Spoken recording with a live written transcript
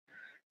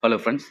Hello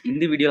friends,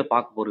 இந்த வீடியோல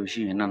பார்க்க போற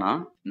விஷயம் என்னன்னா,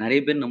 நெறைய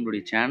பேர்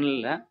நம்மளுடைய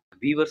சேனல்ல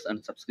வியூவர்ஸ்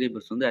அண்ட்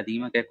சப்ஸ்கிரைபர்ஸ் வந்து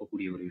அதிகமா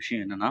கேட்கக்கூடிய ஒரு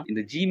விஷயம் என்னன்னா,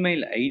 இந்த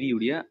Gmail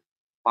ஐடியுடைய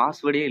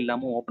பாஸ்வேர்டே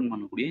இல்லாம ஓப்பன்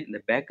பண்ணக்கூடிய இந்த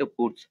பேக்கப்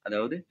கோட்ஸ்,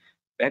 அதாவது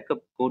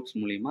பேக்கப் கோட்ஸ்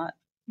மூலியமா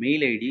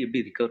மெயில் ஐடி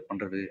எப்படி ரிகவர்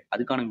பண்றது?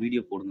 அதுக்கான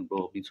வீடியோ போடுங்க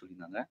ப்ரோ அப்படின்னு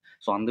சொல்லியிருந்தாங்க.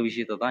 ஸோ அந்த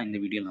விஷயத்த தான் இந்த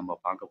வீடியோல நம்ம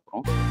பார்க்க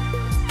போறோம்.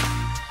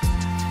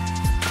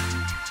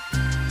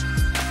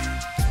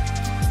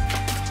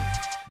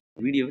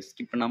 வீடியோவ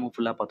ஸ்கிப் பண்ணாம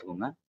ஃபுல்லா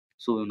பார்த்துக்கோங்க.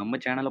 ஸோ நம்ம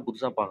சேனல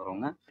புதுசா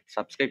பார்க்குறவங்க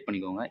சப்ஸ்கிரைப்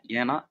பண்ணிக்கோங்க.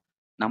 ஏன்னா,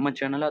 நம்ம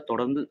சேனல்ல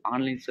தொடர்ந்து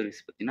ஆன்லைன்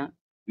சர்வீஸ் பத்தின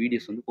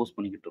வீடியோஸ் வந்து போஸ்ட்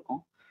பண்ணிக்கிட்டு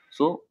இருக்கோம்.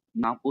 ஸோ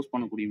நான் போஸ்ட்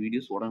பண்ணக்கூடிய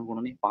வீடியோஸ்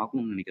உடனுக்குடனே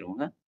பார்க்கணும்னு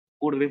நினைக்கிறவங்க,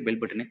 கூடவே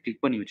பெல் பட்டனை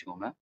கிளிக் பண்ணி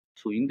வச்சுக்கோங்க.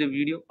 ஸோ இந்த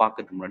வீடியோ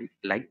பார்க்கறதுக்கு முன்னாடி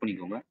லைக்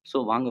பண்ணிக்கோங்க.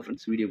 ஸோ வாங்க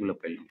ஃப்ரெண்ட்ஸ் வீடியோக்குள்ள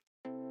போயிடலாம்.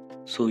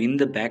 ஸோ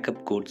இந்த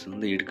பேக்கப் கோட்ஸ்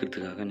வந்து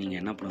எடுக்கிறதுக்காக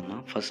நீங்கள் என்ன பண்ணணும்னா,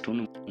 ஃபர்ஸ்ட்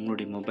ஒன்று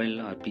உங்களுடைய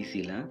மொபைலில் ஆர்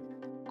பிசியில்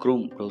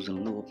குரோம் ப்ரௌசர்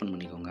வந்து ஓப்பன்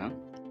பண்ணிக்கோங்க.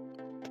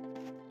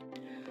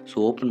 ஸோ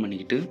ஓப்பன்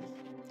பண்ணிக்கிட்டு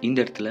இந்த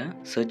இடத்துல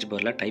சர்ச்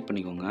பாரில் டைப்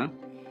பண்ணிக்கோங்க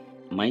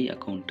மை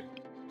அக்கௌண்ட்.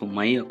 இப்போ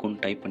மை அக்கௌண்ட்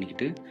டைப்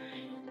பண்ணிக்கிட்டு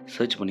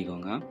சர்ச்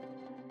பண்ணிக்கோங்க.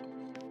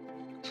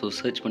 ஸோ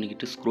சர்ச்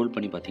பண்ணிக்கிட்டு ஸ்க்ரோல்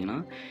பண்ணி பார்த்தீங்கன்னா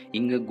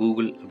இங்கே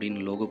கூகுள்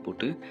அப்படின்னு லோகோ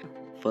போட்டு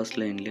ஃபர்ஸ்ட்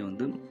லைன்லேயே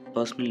வந்து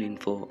பர்சனல்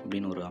இன்ஃபோ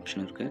அப்படின்னு ஒரு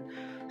ஆப்ஷன் இருக்குது.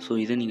 ஸோ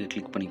இதை நீங்கள்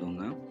கிளிக்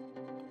பண்ணிக்கோங்க.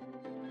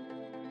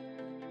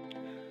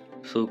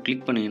 ஸோ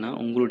கிளிக் பண்ணிங்கன்னா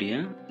உங்களுடைய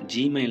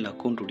ஜிமெயில்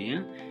அக்கௌண்ட்டுடைய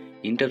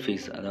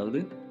இன்டர்ஃபேஸ்,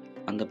 அதாவது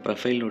அந்த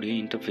ப்ரொஃபைலுடைய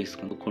இன்டர்ஃபேஸ்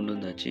வந்து கொண்டு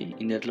வந்தாச்சு.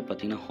 இந்த இடத்துல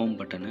பார்த்தீங்கன்னா ஹோம்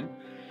பட்டனு.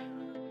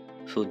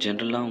 ஸோ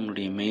ஜென்ரலாக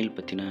உங்களுடைய மெயில்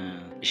பற்றின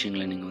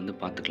விஷயங்களை நீங்கள் வந்து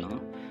பார்த்துக்கலாம்.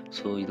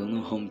 ஸோ இது வந்து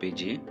ஹோம்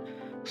பேஜு.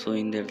 ஸோ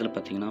இந்த இடத்துல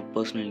பார்த்தீங்கன்னா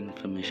personal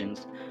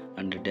informations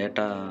and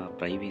data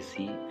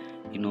privacy,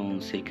 இன்னும்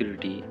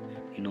செக்யூரிட்டி,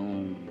 இன்னும்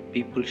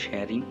பீப்புள்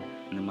ஷேரிங்,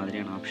 இந்த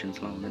மாதிரியான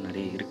ஆப்ஷன்ஸ்லாம் வந்து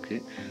நிறைய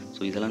இருக்குது.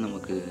 ஸோ இதெல்லாம்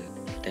நமக்கு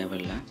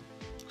தேவையில்லை.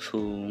 ஸோ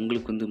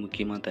உங்களுக்கு வந்து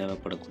முக்கியமாக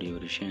தேவைப்படக்கூடிய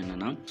ஒரு விஷயம்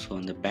என்னென்னா, ஸோ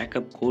அந்த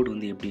பேக்கப் கோடு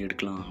வந்து எப்படி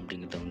எடுக்கலாம்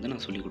அப்படிங்கிறத வந்து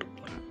நான் சொல்லிக் கொடுக்க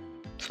போகிறேன்.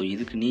 ஸோ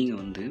இதுக்கு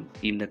நீங்கள் வந்து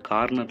இந்த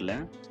கார்னரில்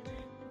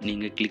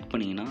நீங்கள் கிளிக்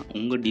பண்ணிங்கன்னா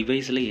உங்கள்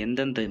டிவைஸில்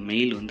எந்தெந்த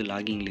மெயில் வந்து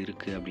லாகிங்கில்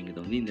இருக்குது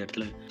அப்படிங்கிறத வந்து இந்த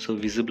இடத்துல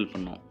விசிபிள்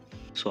பண்ணோம்.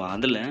 ஸோ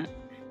அதில்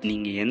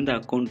நீங்கள் எந்த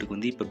அக்கௌண்ட்டுக்கு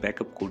வந்து இப்போ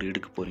பேக்கப் கோடு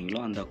எடுக்க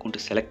போகிறீங்களோ அந்த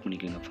அக்கௌண்ட்டை செலக்ட்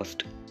பண்ணிக்கோங்க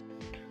ஃபஸ்ட்டு.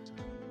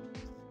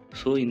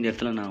 ஸோ இந்த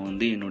இடத்துல நான்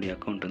வந்து என்னுடைய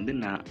அக்கௌண்ட் வந்து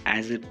நான்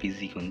ஆசர்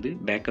பிசிக்கு வந்து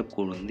பேக்கப்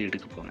கோடு வந்து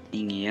எடுக்க போகிறேன்.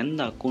 நீங்கள்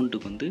எந்த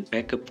அக்கௌண்ட்டுக்கு வந்து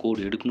பேக்கப்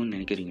கோடு எடுக்கணும்னு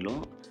நினைக்கிறீங்களோ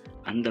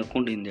அந்த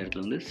அக்கௌண்ட் இந்த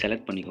இடத்துல வந்து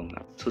செலக்ட் பண்ணிக்கோங்க.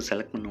 ஸோ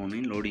செலக்ட் பண்ண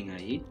உடனே லோடிங்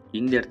ஆகி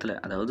இந்த இடத்துல,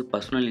 அதாவது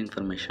personal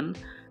information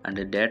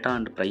and data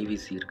and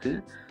privacy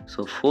இருக்குது. ஸோ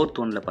ஃபோர்த்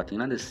ஒன்னில்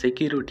பார்த்தீங்கன்னா இந்த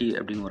செக்யூரிட்டி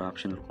அப்படின்னு ஒரு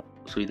ஆப்ஷன் இருக்கும்.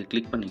 ஸோ இதை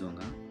கிளிக்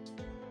பண்ணிக்கோங்க.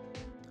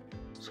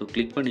 ஸோ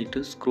கிளிக்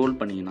பண்ணிவிட்டு ஸ்க்ரோல்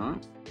பண்ணிங்கன்னா,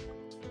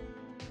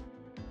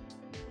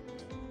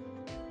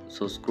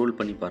 ஸோ ஸ்க்ரோல்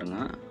பண்ணி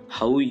பாருங்கள்,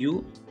 how you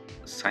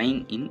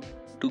sign in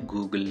to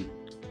Google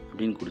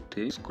அப்படின்னு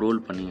கொடுத்து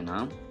ஸ்க்ரோல் பண்ணிங்கன்னா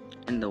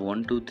இந்த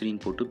 1 2 3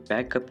 போட்டு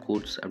பேக்கப்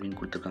கோட்ஸ் அப்படின்னு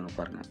கொடுத்துருக்காங்க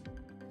பாருங்கள்.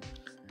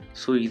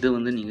 ஸோ இதை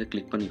வந்து நீங்கள்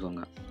கிளிக்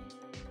பண்ணிக்கோங்க.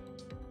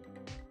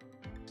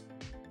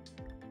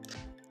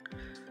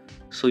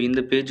 ஸோ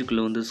இந்த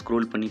பேஜுக்குள்ளே வந்து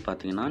ஸ்க்ரோல் பண்ணி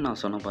பார்த்தீங்கன்னா நான்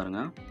சொன்ன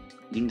பாருங்கள்,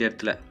 இந்த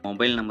இடத்துல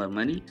மொபைல் நம்பர்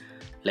மாதிரி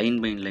லைன்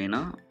பை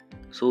லைனாக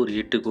ஸோ ஒரு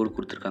 8 கோடு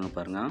கொடுத்துருக்காங்க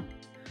பாருங்கள்.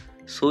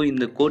 ஸோ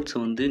இந்த கோட்ஸை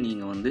வந்து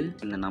நீங்கள் வந்து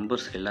இந்த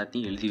நம்பர்ஸ்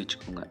எல்லாத்தையும் எழுதி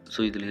வச்சுக்கோங்க. ஸோ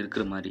இதில்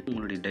இருக்கிற மாதிரி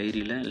உங்களுடைய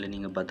டைரியில் இல்லை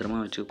நீங்கள் பத்திரமா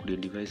வச்சுக்கக்கூடிய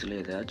டிவைஸில்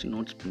ஏதாச்சும்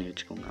நோட்ஸ் பண்ணி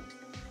வச்சுக்கோங்க.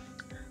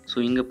 ஸோ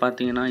இங்கே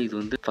பார்த்தீங்கன்னா இது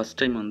வந்து ஃபஸ்ட்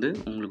டைம் வந்து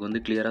உங்களுக்கு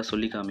வந்து கிளியராக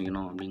சொல்லி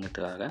காமிக்கணும்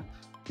அப்படிங்கிறதுக்காக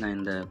நான்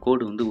இந்த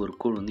கோடு வந்து ஒரு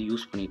கோடு வந்து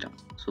யூஸ் பண்ணிட்டேன்.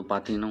 ஸோ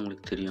பார்த்தீங்கன்னா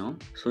உங்களுக்கு தெரியும்.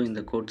 ஸோ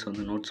இந்த கோட்ஸ்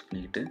வந்து நோட்ஸ்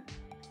பண்ணிக்கிட்டு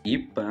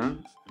இப்போ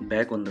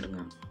பேக்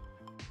வந்துடுங்க.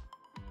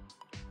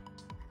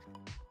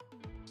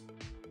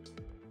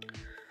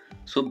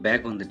 ஸோ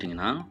பேக்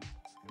வந்துட்டிங்கன்னா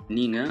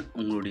நீங்கள்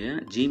உங்களுடைய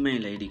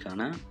ஜிமெயில்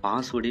ஐடிக்கான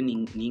பாஸ்வேர்டை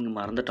நீங்கள்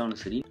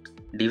மறந்துட்டாலும் சரி,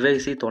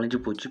 டிவைஸே தொலைஞ்சு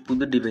போச்சு,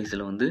 புது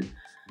டிவைஸில் வந்து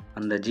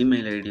அந்த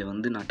ஜிமெயில் ஐடியை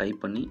வந்து நான் டைப்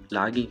பண்ணி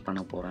லாகின்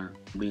பண்ண போகிறேன்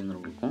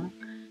அப்படிங்கிறவங்களுக்கும்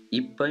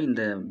இப்போ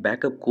இந்த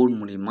பேக்கப் கோட்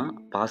மூலிமா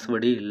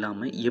பாஸ்வேர்டே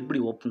இல்லாமல் எப்படி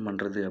ஓப்பன்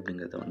பண்ணுறது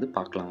அப்படிங்கிறத வந்து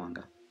பார்க்கலாம்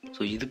வாங்க.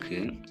 ஸோ இதுக்கு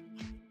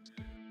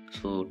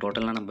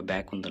டோட்டலாக நம்ம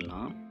பேக்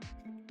வந்துடலாம்.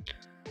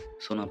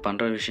 ஸோ நான்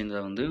பண்ணுற விஷயத்தை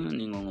வந்து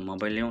நீங்கள் உங்கள்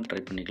மொபைல்லையும்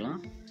ட்ரை பண்ணிக்கலாம்,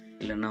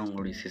 இல்லைன்னா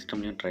உங்களுடைய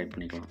சிஸ்டம்லேயும் ட்ரை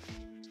பண்ணிக்கலாம்.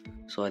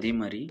 ஸோ அதே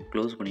மாதிரி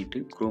க்ளோஸ் பண்ணிவிட்டு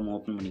க்ரோம்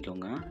ஓப்பன்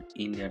பண்ணிக்கோங்க.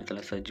 இந்த இடத்துல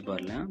சர்ச்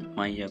பாரில்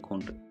மை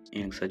அக்கௌண்ட்,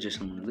 எனக்கு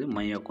சஜஷன் பண்ணுது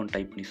மை அக்கௌண்ட்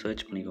டைப் பண்ணி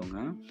சர்ச் பண்ணிக்கோங்க.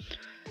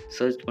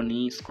 சர்ச் பண்ணி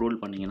ஸ்க்ரோல்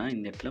பண்ணிங்கன்னா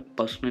இந்த இடத்துல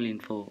பர்சனல்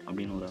இன்ஃபோ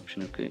அப்படின்னு ஒரு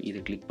ஆப்ஷன் இருக்குது.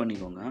 இதை கிளிக்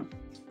பண்ணிக்கோங்க.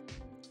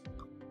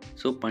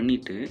 ஸோ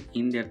பண்ணிவிட்டு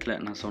இந்த இடத்துல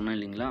நான் சொன்னேன்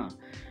இல்லைங்களா,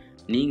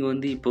 நீங்கள்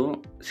வந்து இப்போது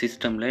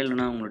சிஸ்டமில்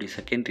இல்லைனா உங்களுடைய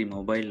செகண்டரி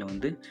மொபைலில்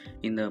வந்து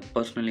இந்த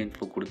பர்சனல்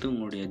இன்ஃபோ கொடுத்து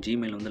உங்களுடைய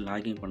ஜிமெயில் வந்து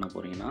லாகின் பண்ண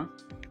போகிறீங்கன்னா,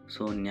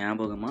 ஸோ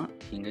ஞாபகமாக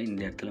நீங்கள்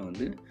இந்த இடத்துல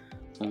வந்து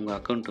உங்கள்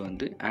அக்கௌண்ட்டை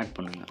வந்து ஆட்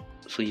பண்ணுங்கள்.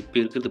 ஸோ இப்போ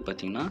இருக்கிறது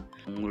பார்த்திங்கன்னா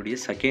உங்களுடைய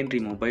செகண்டரி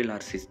மொபைல்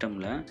ஆர்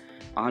சிஸ்டமில்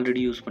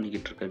ஆல்ரெடி யூஸ்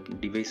பண்ணிக்கிட்டு இருக்க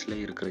டிவைஸில்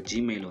இருக்கிற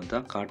ஜிமெயில் வந்து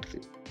தான் காட்டுது.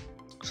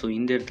 ஸோ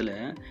இந்த இடத்துல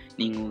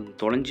நீங்கள்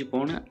தொலைஞ்சி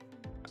போன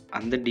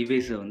அந்த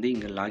டிவைஸை வந்து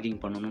இங்கே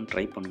லாகின் பண்ணணும்னு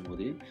ட்ரை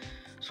பண்ணும்போது,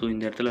 ஸோ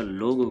இந்த இடத்துல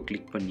லோகோ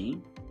கிளிக் பண்ணி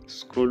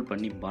ஸ்க்ரோல்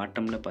பண்ணி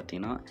பாட்டமில்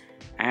பார்த்தீங்கன்னா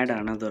ஆட்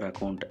அனதர்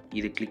அக்கௌண்ட்,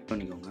 இதை கிளிக்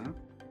பண்ணிக்கோங்க.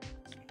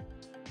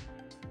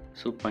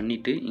 ஸோ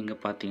பண்ணிவிட்டு இங்கே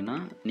பார்த்தீங்கன்னா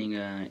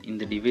நீங்கள்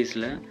இந்த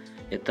டிவைஸில்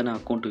எத்தனை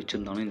அக்கௌண்ட்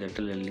வச்சுருந்தாலும் இந்த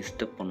இடத்துல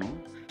லிஸ்ட்டப் பண்ணும்.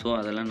 ஸோ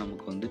அதெல்லாம்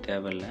நமக்கு வந்து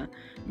தேவையில்லை.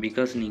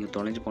 பிகாஸ் நீங்கள்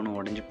தொலைஞ்சு போன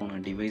உடஞ்சி போன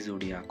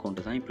டிவைஸுடைய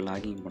அக்கௌண்ட்டு தான் இப்போ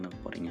லாகின் பண்ண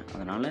போகிறீங்க.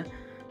 அதனால்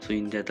ஸோ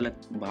இந்த இடத்துல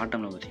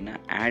பாட்டமில் பார்த்தீங்கன்னா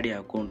ஆட்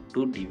அக்கௌண்ட்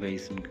டு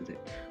டிவைஸ்னு இருக்குது.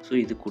 ஸோ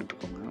இது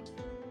கொடுத்துக்கோங்க.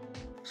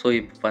 ஸோ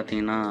இப்போ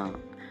பார்த்தீங்கன்னா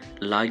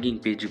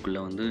லாகின்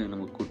பேஜுக்குள்ளே வந்து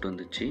நமக்கு கூட்டு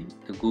வந்துச்சு.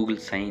 Google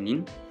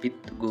sign in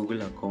with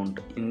Google account.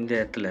 இந்த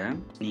இடத்துல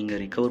நீங்கள்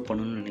ரிகவர்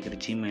பண்ணணும்னு நினைக்கிற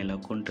ஜிமெயில்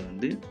அக்கௌண்ட்டை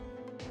வந்து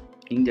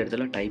இந்த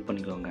இடத்துல டைப்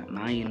பண்ணிக்கோங்க.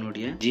 நான்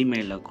என்னுடைய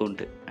ஜிமெயில்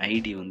அக்கௌண்ட்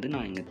ஐடி வந்து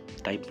நான் இங்கே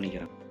டைப்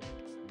பண்ணிக்கிறேன்.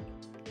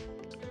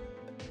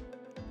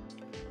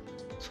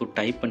 ஸோ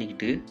டைப்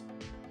பண்ணிக்கிட்டு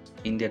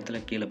இந்த இடத்துல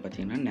கீழே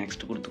பார்த்தீங்கன்னா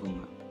நெக்ஸ்ட்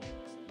கொடுத்துக்கோங்க.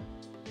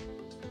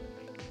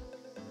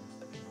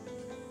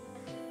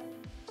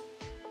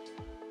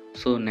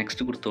 ஸோ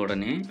நெக்ஸ்ட் கொடுத்த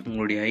உடனே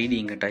உங்களுடைய ஐடி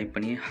இங்கே டைப்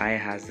பண்ணி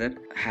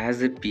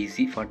hazard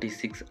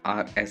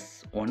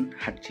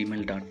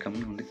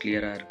pc46rs1@gmail.comனு வந்து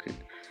கிளியராக இருக்குது.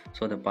 ஸோ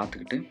அதை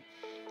பார்த்துக்கிட்டு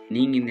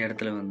நீங்கள் இந்த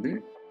இடத்துல வந்து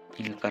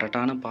நீங்கள்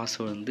கரெக்டான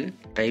பாஸ்வேர்டு வந்து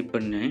டைப்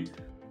பண்ணி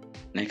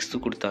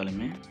நெக்ஸ்ட்டு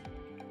கொடுத்தாலுமே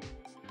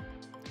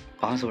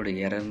பாஸ்வேர்டு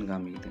எரர்னு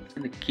காமிக்குது.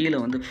 இந்த கீழே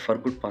வந்து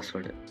ஃபர்குட்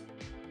பாஸ்வேர்டு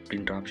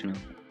அப்படின்ற ஆப்ஷன்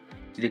இருக்கும்.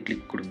 இதை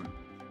கிளிக் கொடுங்க.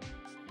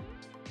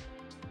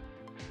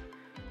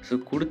 ஸோ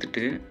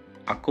கொடுத்துட்டு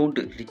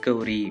account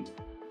recovery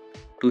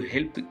to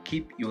help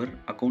keep your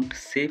account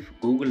safe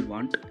Google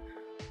want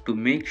to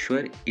make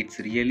sure it's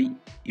really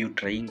you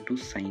trying to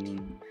sign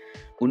in.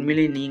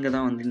 உண்மையிலே நீங்கள்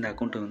தான் வந்து இந்த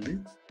அக்கௌண்ட்டை வந்து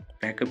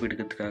பேக்கப்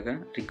எடுக்கிறதுக்காக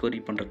ரிகவரி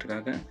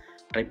பண்ணுறதுக்காக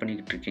ட்ரை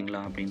பண்ணிக்கிட்டு இருக்கீங்களா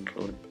அப்படின்ற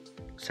ஒரு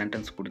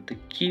சென்டென்ஸ் கொடுத்து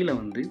கீழே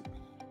வந்து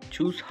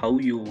choose how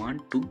you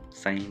want to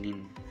sign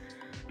in.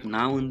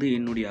 நான் வந்து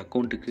என்னுடைய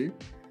அக்கௌண்ட்டுக்கு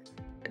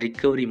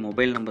ரிகவரி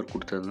மொபைல் நம்பர்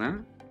கொடுத்துருந்தேன்.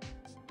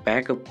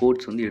 பேக்கப்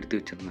கோட்ஸ் வந்து எடுத்து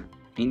வச்சுருந்தேன்.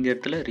 இந்த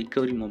இடத்துல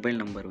ரிகவரி மொபைல்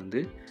நம்பர்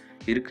வந்து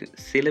இருக்குது.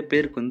 சில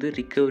பேருக்கு வந்து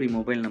ரிகவரி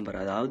மொபைல் நம்பர்,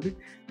 அதாவது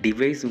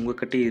டிவைஸ்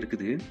உங்கள்கிட்டே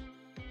இருக்குது,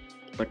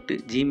 பட்டு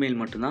ஜிமெயில்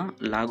மட்டும்தான்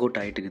லாக் அவுட்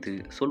ஆகிட்டுக்குது.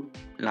 ஸோ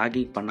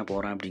லாகின் பண்ண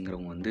போகிறேன்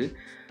அப்படிங்கிறவங்க வந்து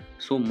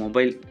ஸோ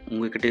மொபைல்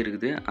உங்கள்கிட்ட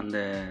இருக்குது, அந்த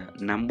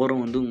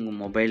நம்பரும் வந்து உங்கள்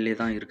மொபைல்லே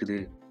தான் இருக்குது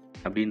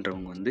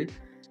அப்படின்றவங்க வந்து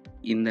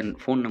இந்த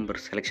ஃபோன் நம்பர்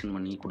செலெக்ஷன்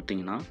பண்ணி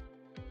கொடுத்தீங்கன்னா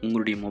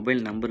உங்களுடைய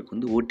மொபைல் நம்பருக்கு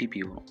வந்து ஓடிபி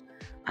வரும்.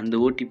 அந்த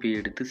ஓடிபியை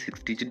எடுத்து 6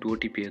 டிஜிட்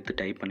ஓடிபி எடுத்து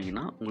டைப்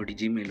பண்ணிங்கன்னா உங்களுடைய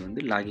ஜிமெயில்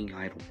வந்து லாகின்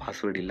ஆயிரும்.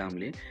 பாஸ்வேர்டு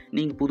இல்லாமலே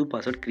நீங்கள் புது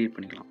பாஸ்வேர்டு க்ரியேட்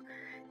பண்ணிக்கலாம்.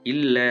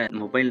 இல்லை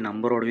மொபைல்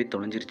நம்பரோடவே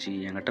தொலைஞ்சிருச்சு,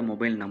 என்கிட்ட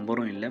மொபைல்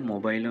நம்பரும் இல்லை,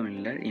 மொபைலும்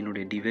இல்லை,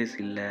 என்னுடைய டிவைஸ்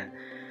இல்லை,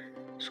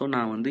 ஸோ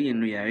நான் வந்து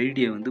என்னுடைய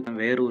ஐடியை வந்து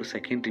வேறு ஒரு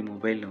செகண்டரி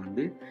மொபைலில்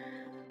வந்து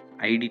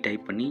ஐடி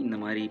டைப் பண்ணி இந்த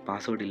மாதிரி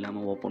பாஸ்வேர்டு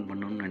இல்லாமல் ஓப்பன்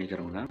பண்ணணும்னு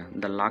நினைக்கிறவங்க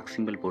இந்த லாக்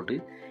சிம்பிள் போட்டு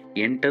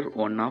enter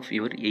one of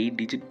your 8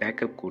 digit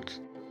backup quotes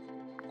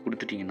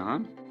கொடுத்துட்டிங்கன்னா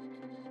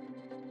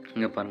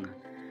இங்கே பாருங்கள்.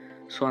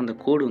 ஸோ அந்த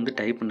கோடு வந்து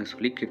டைப் பண்ண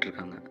சொல்லி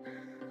கேட்டிருக்காங்க.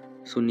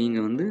 ஸோ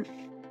நீங்கள் வந்து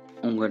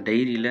உங்கள்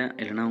டைரியில்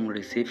இல்லைனா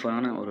உங்களுடைய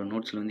சேஃபான ஒரு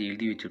நோட்ஸில் வந்து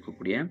எழுதி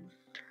வச்சுருக்கக்கூடிய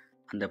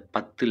அந்த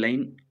 10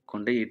 லைன்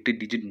கொண்ட 8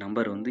 டிஜிட்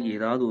நம்பர் வந்து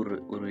ஏதாவது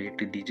ஒரு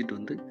 8 டிஜிட்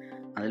வந்து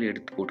அதில்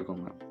எடுத்து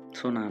போட்டுக்கோங்க.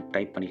 ஸோ நான்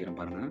டைப் பண்ணிக்கிறேன்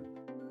பாருங்கள்.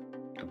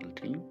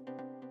 33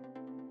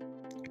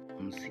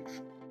 16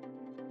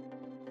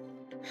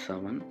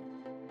 7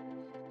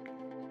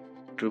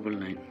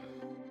 999.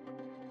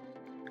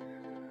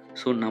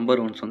 ஸோ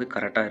நம்பர் ஒன்ஸ் வந்து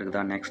கரெக்டாக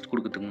இருக்குதா, நெக்ஸ்ட்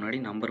கொடுக்கறதுக்கு முன்னாடி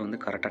நம்பர் வந்து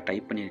கரெக்டாக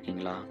டைப்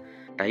பண்ணியிருக்கீங்களா,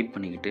 டைப்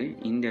பண்ணிக்கிட்டு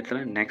இந்த இடத்துல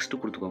நெக்ஸ்ட்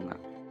கொடுத்துக்கோங்க.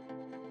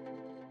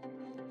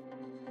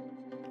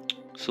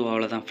 ஸோ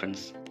அவ்வளோதான்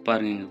ஃப்ரெண்ட்ஸ்.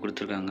 பாருங்கள் இங்கே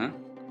கொடுத்துருக்காங்க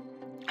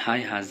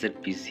hi hazard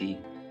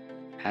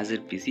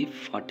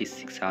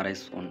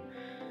pc46rs1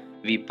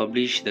 we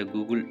publish the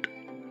google.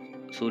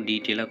 So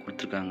டீட்டெயிலாக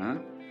கொடுத்துருக்காங்க.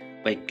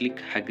 By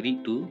click agree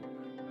to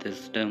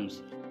this terms.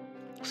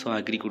 So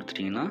agri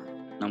கொடுத்துட்டிங்கன்னா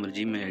நம்ம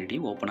ஜிமெயில் ஐடி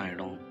ஓப்பன்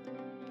ஆகிடும்.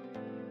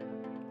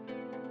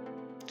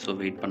 ஸோ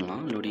வெயிட்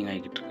பண்ணலாம், லோடிங்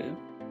ஆகிக்கிட்டு இருக்கு.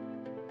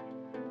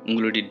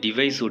 உங்களுடைய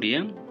டிவைஸுடைய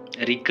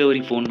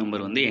ரிகவரி ஃபோன்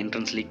நம்பர் வந்து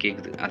என்ட்ரன்ஸ்லேயே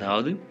கேட்குது.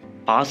 அதாவது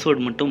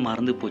பாஸ்வேர்டு மட்டும்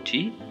மறந்து போச்சு,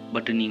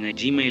 பட் நீங்கள்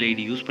ஜிமெயில்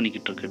ஐடி யூஸ்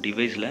பண்ணிக்கிட்டு இருக்க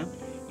டிவைஸில்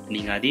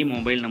நீங்கள் அதே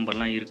மொபைல்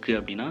நம்பர்லாம் இருக்குது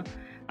அப்படின்னா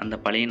அந்த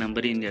பழைய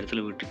நம்பரை இந்த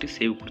இடத்துல விட்டுட்டு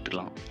சேவ்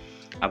கொடுத்துக்கலாம்.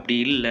 அப்படி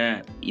இல்லை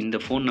இந்த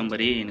ஃபோன்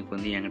நம்பரே எனக்கு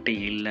வந்து என்கிட்ட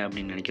இல்லை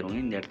அப்படின்னு நினைக்கிறவங்க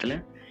இந்த இடத்துல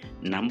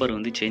நம்பர்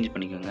வந்து சேஞ்ச்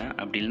பண்ணிக்கோங்க.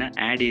 அப்படி இல்லைனா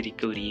ஆட்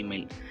ரிகவரி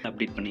இமெயில்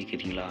அப்டேட்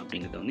பண்ணிக்கிறீங்களா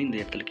அப்படிங்கிறத வந்து இந்த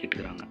இடத்துல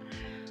கேட்டுக்கிறாங்க.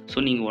 ஸோ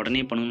நீங்கள்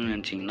உடனே பண்ணணும்னு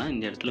நினச்சிங்கன்னா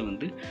இந்த இடத்துல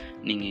வந்து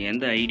நீங்கள்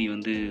எந்த ஐடி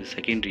வந்து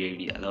செகண்டரி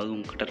ஐடி, அதாவது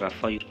உங்கள்கிட்ட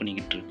ரஃபாக யூஸ்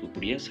பண்ணிக்கிட்டு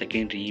இருக்கக்கூடிய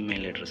செகண்டரி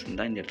இமெயில் அட்ரஸ்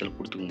இருந்தால் இந்த இடத்துல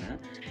கொடுத்துக்குங்க.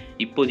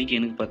 இப்போதைக்கு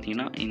எனக்கு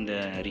பார்த்தீங்கன்னா இந்த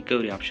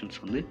ரிகவரி ஆப்ஷன்ஸ்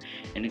வந்து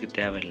எனக்கு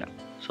தேவையில்லை.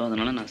 ஸோ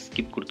அதனால் நான்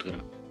ஸ்கிப்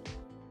கொடுத்துக்கிறேன்.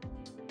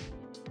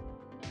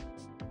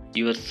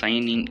 Your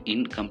sign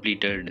in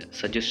completed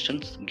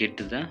suggestions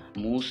get the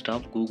most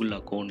of Google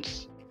accounts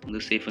வந்து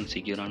சேஃப் அண்ட்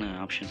செக்யூரான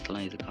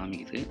ஆப்ஷன்ஸ்லாம் இது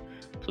காமிக்குது.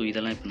 ஸோ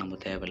இதெல்லாம் இப்போ நம்ம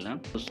தேவையில்லை.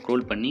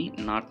 ஸ்க்ரோல் பண்ணி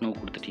நாட் நோ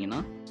கொடுத்துட்டிங்கன்னா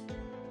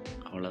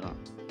அவ்வளோதான்,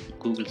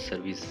 கூகுள்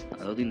சர்வீஸ்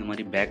அதாவது இந்த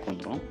மாதிரி பேக்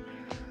வந்துடும்.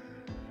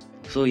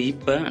 ஸோ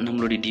இப்போ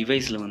நம்மளுடைய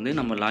டிவைஸில் வந்து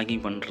நம்ம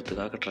லாகின்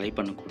பண்ணுறதுக்காக ட்ரை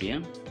பண்ணக்கூடிய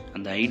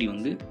அந்த ஐடி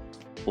வந்து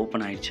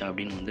ஓப்பன் ஆகிடுச்சா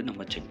அப்படின்னு வந்து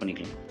நம்ம செக்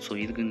பண்ணிக்கலாம். ஸோ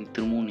இதுக்கு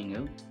திரும்பவும்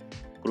நீங்கள்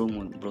குரோம்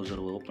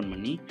ப்ரௌசர் ஓப்பன்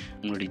பண்ணி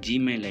உங்களுடைய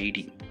ஜிமெயில்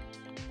ஐடி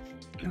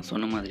நான்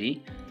சொன்ன மாதிரி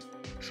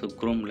ஸோ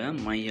குரோமில்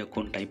மை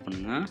அக்கௌண்ட் டைப்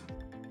பண்ணுங்கள்.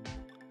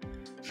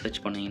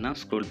 சர்ச் பண்ணிங்கன்னா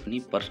ஸ்க்ரோல் பண்ணி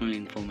பர்சனல்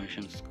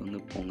இன்ஃபர்மேஷன்ஸ்க்கு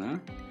வந்து போங்க.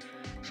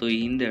 ஸோ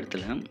இந்த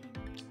இடத்துல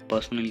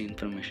பர்சனல்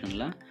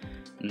இன்ஃபர்மேஷனில்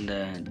இந்த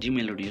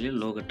ஜிமெயிலுடைய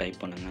லோகோ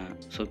டைப் பண்ணுங்கள்.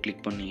 ஸோ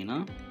கிளிக் பண்ணிங்கன்னா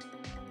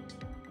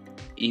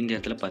இந்த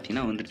இடத்துல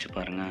பார்த்தீங்கன்னா வந்துடுச்சு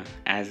பாருங்கள்,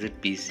 ஆஸ்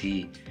பிசி.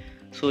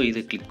 ஸோ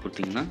இதை கிளிக்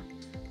கொடுத்தீங்கன்னா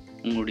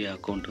உங்களுடைய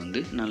அக்கௌண்ட் வந்து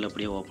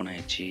நல்லபடியாக ஓப்பன்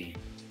ஆயிடுச்சு.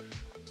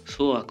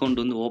 ஸோ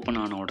அக்கௌண்ட் வந்து ஓப்பன்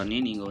ஆன உடனே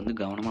நீங்கள் வந்து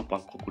கவனமாக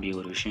பார்க்கக்கூடிய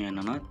ஒரு விஷயம்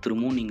என்னென்னா,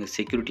 திரும்பவும் நீங்கள்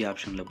செக்யூரிட்டி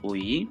ஆப்ஷனில்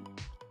போய்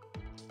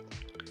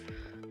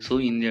ஸோ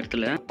இந்த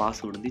இடத்துல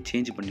பாஸ்வேர்டு வந்து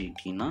சேஞ்ச்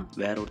பண்ணிட்டீங்கன்னா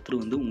வேற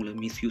ஒருத்தர் வந்து உங்களை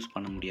மிஸ்யூஸ்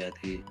பண்ண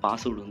முடியாது.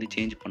 பாஸ்வேர்டு வந்து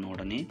சேஞ்ச் பண்ண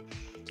உடனே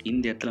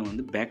இந்த இடத்துல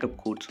வந்து பேக்கப்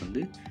கோட்ஸ்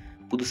வந்து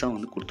புதுசாக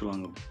வந்து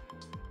கொடுத்துருவாங்க.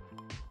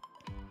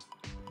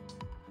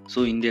 ஸோ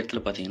இந்த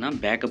இடத்துல பார்த்தீங்கன்னா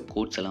பேக்கப்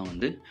கோட்ஸ் எல்லாம்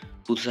வந்து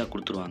புதுசாக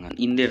கொடுத்துருவாங்க.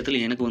 இந்த இடத்துல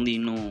எனக்கு வந்து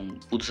இன்னும்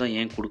புதுசாக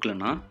ஏன்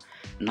கொடுக்கலன்னா,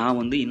 நான்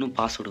வந்து இன்னும்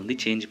பாஸ்வேர்டு வந்து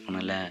சேஞ்ச்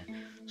பண்ணலை.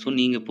 ஸோ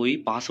நீங்கள் போய்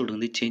பாஸ்வேர்டு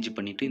வந்து சேஞ்ச்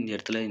பண்ணிவிட்டு இந்த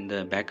இடத்துல இந்த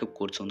பேக்கப்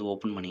கோட்ஸ் வந்து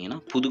ஓப்பன் பண்ணிங்கன்னா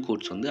புது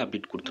கோட்ஸ் வந்து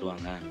அப்டேட்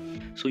கொடுத்துருவாங்க.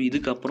 ஸோ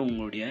இதுக்கப்புறம்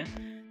உங்களுடைய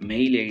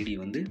மெயில் ஐடி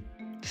வந்து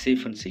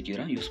சேஃப் அண்ட்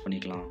செக்யூராக யூஸ்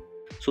பண்ணிக்கலாம்.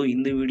 ஸோ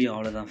இந்த வீடியோ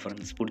அவ்வளோதான்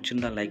ஃப்ரெண்ட்ஸ்.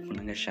 பிடிச்சிருந்தா லைக்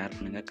பண்ணுங்கள், ஷேர்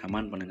பண்ணுங்கள்,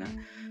 கமெண்ட் பண்ணுங்கள்.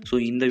 ஸோ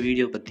இந்த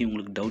வீடியோ பற்றி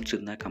உங்களுக்கு டவுட்ஸ்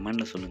இருந்தால்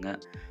கமெண்டில் சொல்லுங்கள்.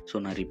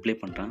 ஸோ நான் ரிப்ளை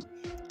பண்ணுறேன்.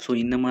 ஸோ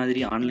இந்த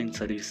மாதிரி ஆன்லைன்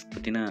சர்வீஸ்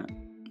பற்றின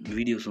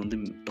வீடியோஸ் வந்து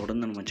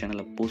தொடர்ந்து நம்ம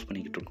சேனலில் போஸ்ட்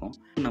பண்ணிக்கிட்டு இருக்கோம்.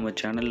 நம்ம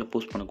சேனலில்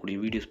போஸ்ட் பண்ணக்கூடிய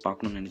வீடியோஸ்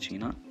பார்க்கணுன்னு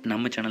நினச்சிங்கன்னா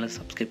நம்ம சேனலை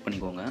சப்ஸ்கிரைப்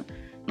பண்ணிக்கோங்க.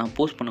 நான்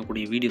போஸ்ட்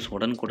பண்ணக்கூடிய வீடியோஸ்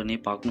உடனுக்குடனே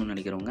பார்க்கணுன்னு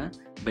நினைக்கிறவங்க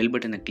பெல்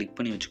பட்டனை கிளிக்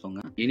பண்ணி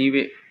வச்சுக்கோங்க.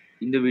 எனிவே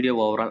இந்த வீடியோ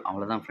ஓவரால்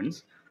அவ்வளோதான்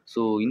ஃப்ரெண்ட்ஸ்.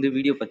 ஸோ இந்த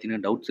வீடியோ பற்றின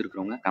டவுட்ஸ்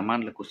இருக்கிறவங்க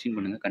கமெண்டில் கொஸ்டின்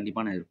பண்ணுங்கள்,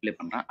 கண்டிப்பாக நான் ரிப்ளை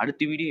பண்ணுறேன்.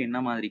 அடுத்த வீடியோ என்ன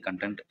மாதிரி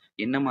கண்டென்ட்,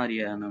 என்ன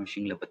மாதிரியான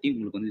விஷயங்களை பற்றி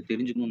உங்களுக்கு வந்து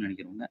தெரிஞ்சுக்கணும்னு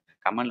நினைக்கிறவங்க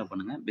கமெண்டில்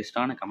பண்ணுங்கள்.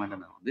 பெஸ்ட்டான கமெண்ட்டை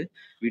நான் வந்து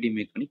வீடியோ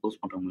மேக் பண்ணி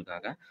போஸ்ட்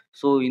பண்ணுறவங்களுக்காக.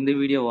 ஸோ இந்த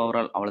வீடியோ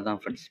ஓவரால்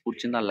அவ்வளோதான் ஃப்ரெண்ட்ஸ்.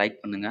 பிடிச்சிருந்தால்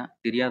லைக் பண்ணுங்கள்,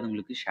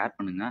 தெரியாதவங்களுக்கு ஷேர்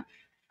பண்ணுங்கள்.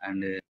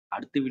 அண்டு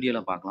அடுத்த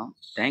வீடியோவில் பார்க்கலாம்.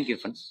 Thank you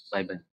friends. By by.